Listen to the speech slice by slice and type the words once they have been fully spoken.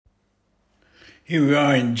Here we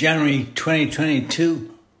are in January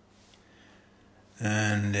 2022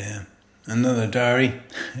 and another diary.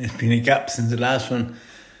 It's been a gap since the last one.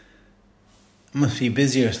 I must be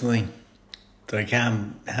busy or something that I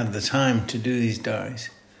can't have the time to do these diaries.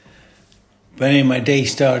 But anyway, my day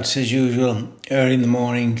starts as usual, early in the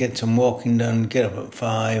morning, get some walking done, get up at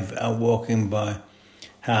 5, out walking by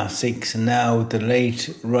 6:30, and now with the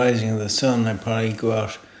late rising of the sun, I probably go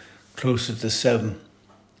out closer to 7.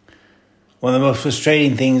 One of the most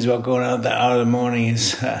frustrating things about going out that hour of the morning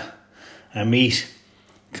is I meet,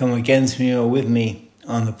 come against me or with me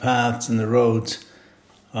on the paths and the roads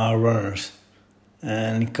are runners.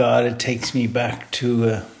 And God, it takes me back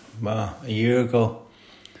to a year ago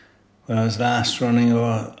when I was last running,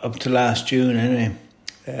 or up to last June anyway,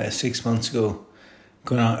 6 months ago.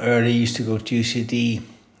 Going out early, used to go to UCD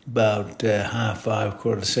about 5:30,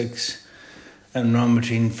 5:45, and run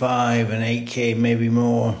between 5 and 8k, maybe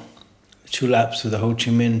more. 2 laps of the Ho Chi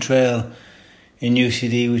Minh Trail in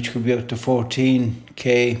UCD, which could be up to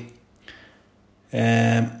 14k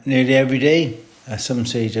nearly every day. At some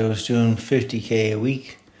stage I was doing 50k a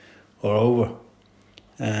week or over.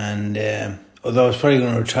 And although I was probably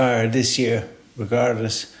going to retire this year,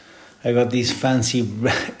 regardless, I got these fancy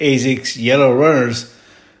ASICS yellow runners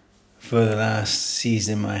for the last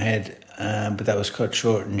season in my head, but that was cut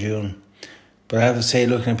short in June. But I have to say,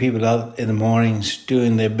 looking at people out in the mornings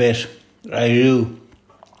doing their bit, I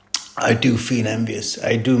do feel envious.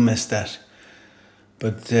 I do miss that.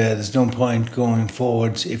 But there's no point going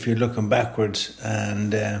forwards if you're looking backwards.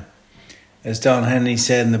 And as Don Henley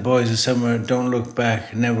said in The Boys of Summer, don't look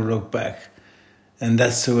back, never look back. And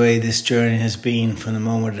that's the way this journey has been from the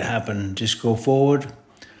moment it happened. Just go forward,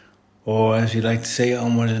 or as we like to say,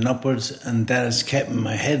 onwards and upwards. And that has kept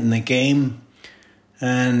my head in the game.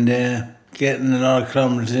 And getting a lot of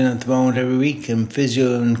kilometres in at the moment every week, and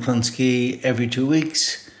physio in Clonskeagh every 2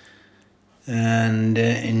 weeks. And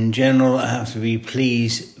in general, I have to be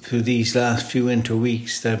pleased through these last few winter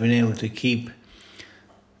weeks that I've been able to keep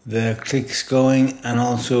the clicks going, and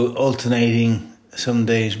also alternating some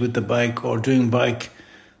days with the bike or doing bike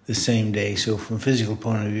the same day. So from a physical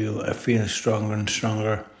point of view, I feel stronger and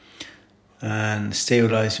stronger, and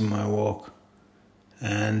stabilising my walk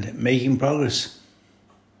and making progress.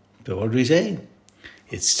 So what do we say?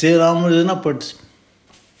 It's still onwards and upwards.